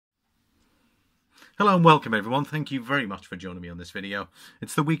Hello and welcome everyone. Thank you very much for joining me on this video.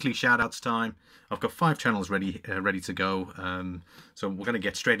 It's the weekly shoutouts time. I've got 5 channels ready to go, so we're going to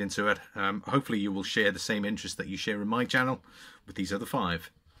get straight into it. Hopefully you will share the same interest that you share in my channel with these other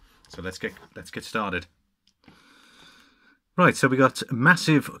 5. So let's get started. Right, so we got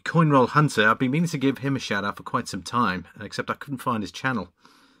MassiveCoin Rollhunter. I've been meaning to give him a shout out for quite some time, except I couldn't find his channel.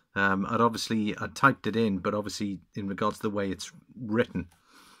 I typed it in, but obviously in regards to the way it's written,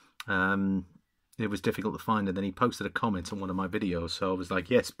 it was difficult to find, and then he posted a comment on one of my videos, so I was like,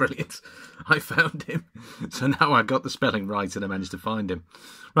 yes, brilliant, I found him. So now I got the spelling right and I managed to find him.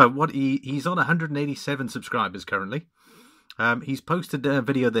 Right, he's on 187 subscribers currently. He's posted a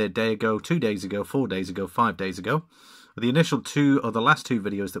video there a day ago, 2 days ago, 4 days ago, 5 days ago. The initial 2 or the last 2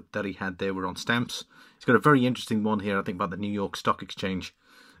 videos that he had there were on stamps. He's got a very interesting one here, I think, about the New York Stock Exchange,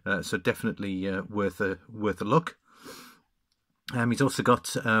 so definitely worth a look. He's also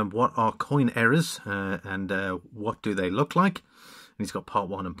got what are coin errors and what do they look like. And he's got part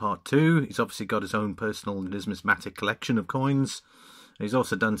 1 and part 2. He's obviously got his own personal numismatic collection of coins. He's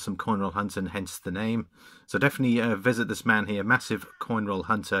also done some coin roll hunting, hence the name. So definitely visit this man here, MassiveCoin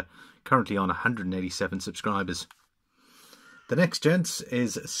Rollhunter, currently on 187 subscribers. The next gent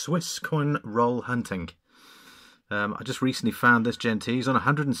is Swisscoinrollhunting. I just recently found this gent here. He's on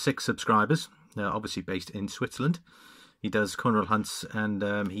 106 subscribers, obviously based in Switzerland. He does coin roll hunts, and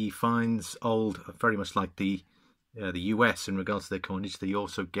he finds old, very much like the US in regards to their coinage. They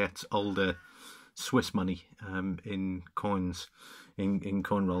also get older Swiss money in coins, in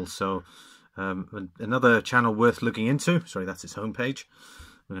coin rolls. So another channel worth looking into. Sorry, that's his homepage.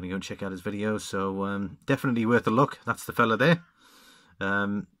 We're going to go and check out his videos. So definitely worth a look. That's the fella there.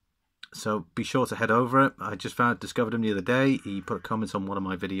 So be sure to head over it. I just discovered him the other day. He put a comment on one of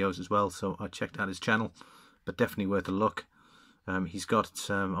my videos as well, so I checked out his channel. But definitely worth a look. He's got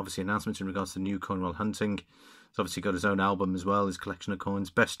obviously announcements in regards to new coin roll hunting. He's obviously got his own album as well, his collection of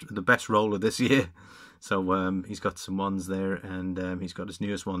coins, the best roller this year. So he's got some ones there, and he's got his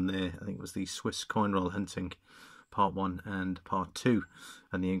newest one there. I think it was the Swisscoinrollhunting part 1 and part 2,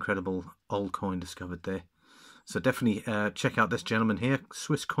 and the incredible old coin discovered there. So definitely check out this gentleman here,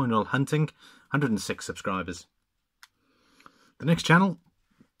 Swisscoinrollhunting, 106 subscribers. The next channel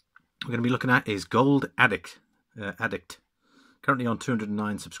we're going to be looking at is Gold Addict, currently on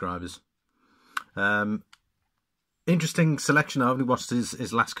 209 subscribers. Interesting selection. I only watched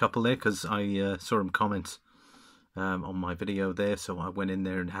his last couple there because I saw him comment on my video there, so I went in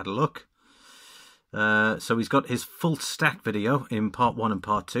there and had a look. So he's got his full stack video in part 1 and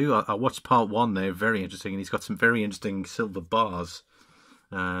part 2. I watched part 1 there, very interesting, and he's got some very interesting silver bars.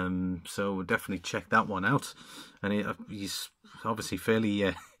 So definitely check that one out. And he's obviously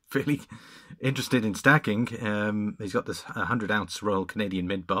fairly interested in stacking. He's got this 100-ounce Royal Canadian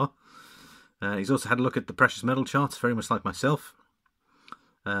Mint bar. He's also had a look at the precious metal charts, very much like myself.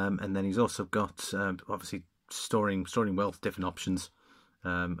 And then he's also got obviously storing wealth, different options,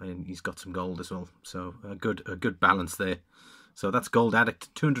 and he's got some gold as well. So a good balance there. So that's Gold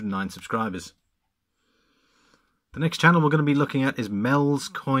Addict, 209 subscribers. The next channel we're going to be looking at is Mel's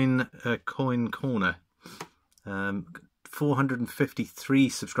Coin Corner. 453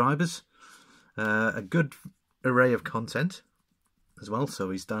 subscribers, a good array of content as well. So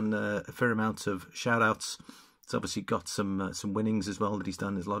he's done a fair amount of shout outs. He's obviously got some winnings as well that he's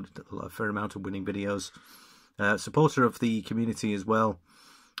done. There's a fair amount of winning videos. Supporter of the community as well.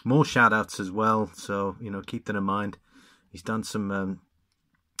 More shout outs as well. So keep that in mind. He's done some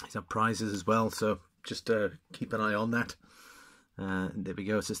he's had prizes as well. So just keep an eye on that. There we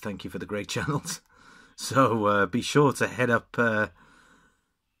go. It says thank you for the great channels. So be sure to head up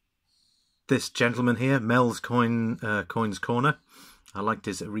this gentleman here, Mel's Coins Corner. I liked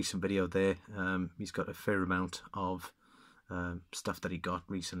his recent video there. He's got a fair amount of stuff that he got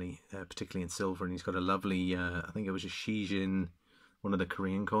recently, particularly in silver, and he's got a lovely, I think it was a Shijin, one of the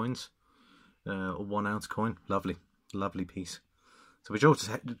Korean coins, a 1-ounce coin. Lovely piece. So be sure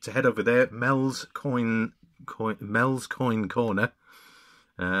to head over there, Mel's Coin Corner.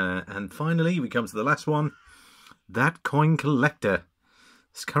 And finally, we come to the last one, That Coin Collector.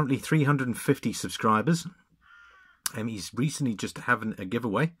 It's currently 350 subscribers. He's recently just having a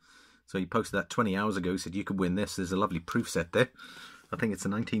giveaway. So he posted that 20 hours ago. He said you could win this. There's a lovely proof set there. I think it's a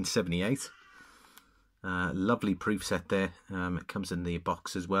 1978. Lovely proof set there. It comes in the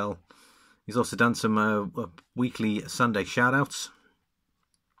box as well. He's also done some weekly Sunday shout-outs.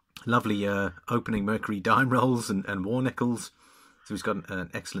 Lovely opening Mercury dime rolls and war nickels. So he's got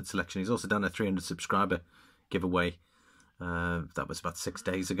an excellent selection. He's also done a 300 subscriber giveaway. That was about 6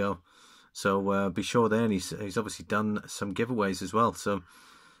 days ago. So be sure there. And he's obviously done some giveaways as well. So,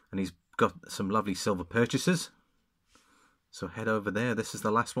 and he's got some lovely silver purchases. So head over there. This is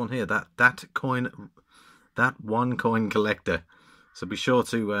the last one here. That one coin collector. So be sure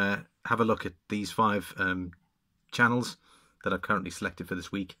to have a look at these 5 channels that I've currently selected for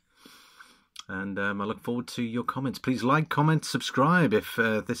this week. And I look forward to your comments. Please like, comment, subscribe if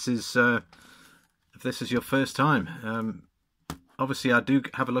this is your first time. Obviously, I do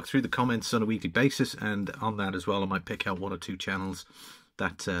have a look through the comments on a weekly basis, and on that as well, I might pick out 1 or 2 channels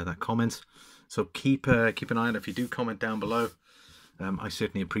that comment. So keep an eye on it. If you do comment down below, I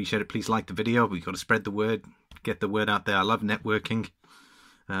certainly appreciate it. Please like the video. We've got to spread the word, get the word out there. I love networking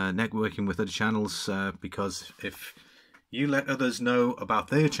with other channels, because if you let others know about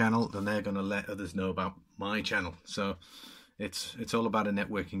their channel, then they're going to let others know about my channel. So it's all about a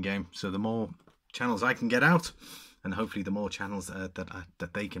networking game. So the more channels I can get out, and hopefully the more channels that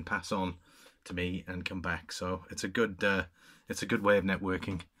they can pass on to me and come back. So it's a good way of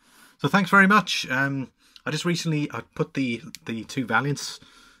networking. So thanks very much. I just recently put the 2 Valiants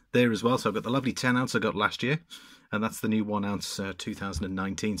there as well. So I've got the lovely 10 ounce I got last year, and that's the new 1 ounce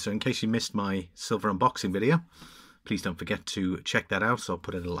 2019. So in case you missed my silver unboxing video, please don't forget to check that out. So I'll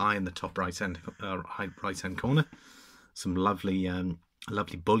put a little eye in the top right hand corner. Some lovely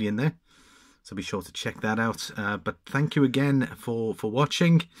bullion there. So be sure to check that out. But thank you again for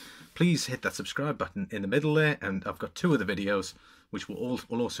watching. Please hit that subscribe button in the middle there. And I've got 2 other videos, which will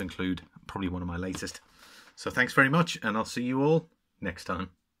also include probably one of my latest. So thanks very much, and I'll see you all next time.